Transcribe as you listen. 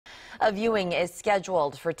A viewing is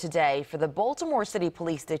scheduled for today for the Baltimore City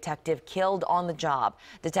Police detective killed on the job.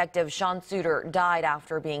 Detective Sean Suter died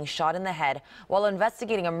after being shot in the head while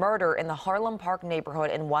investigating a murder in the Harlem Park neighborhood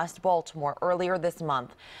in West Baltimore earlier this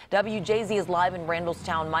month. WJZ is live in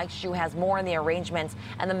Randallstown. Mike Shue has more on the arrangements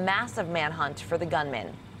and the massive manhunt for the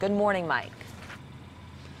gunman. Good morning, Mike.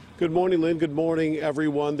 Good morning, Lynn. Good morning,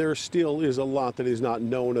 everyone. There still is a lot that is not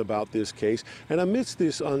known about this case. And amidst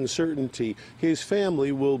this uncertainty, his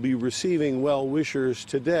family will be receiving well-wishers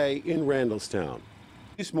today in Randallstown.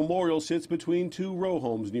 This memorial sits between two row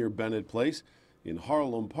homes near Bennett Place. In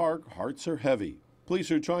Harlem Park, hearts are heavy.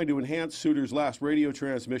 Police are trying to enhance Suter's last radio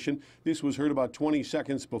transmission. This was heard about 20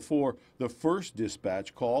 seconds before the first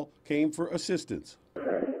dispatch call came for assistance.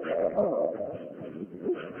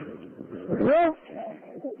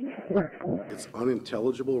 It's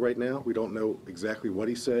unintelligible right now. We don't know exactly what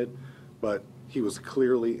he said, but he was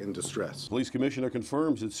clearly in distress. Police commissioner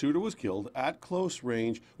confirms that Suter was killed at close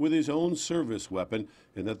range with his own service weapon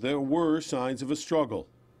and that there were signs of a struggle.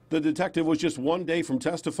 The detective was just one day from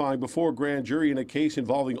testifying before a grand jury in a case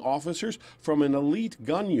involving officers from an elite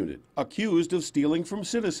gun unit accused of stealing from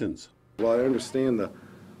citizens. Well, I understand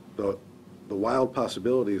the wild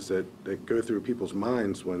possibilities that go through people's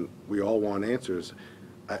minds when we all want answers.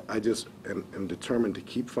 I just am determined to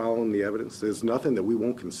keep following the evidence. There's nothing that we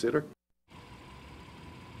won't consider.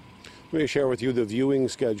 Let me share with you the viewing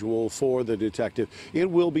schedule for the detective.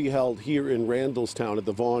 It will be held here in Randallstown at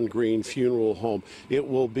the Vaughn Green Funeral Home. It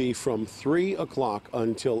will be from 3 o'clock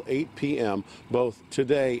until 8 p.m. both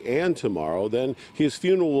today and tomorrow. Then his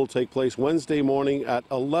funeral will take place Wednesday morning at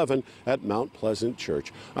 11 at Mount Pleasant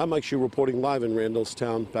Church. I'm Mike Shue reporting live in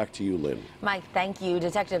Randallstown. Back to you, Lynn. Mike, thank you.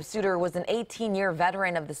 Detective Suter was an 18-year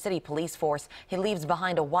veteran of the city police force. He leaves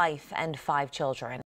behind a wife and 5 children.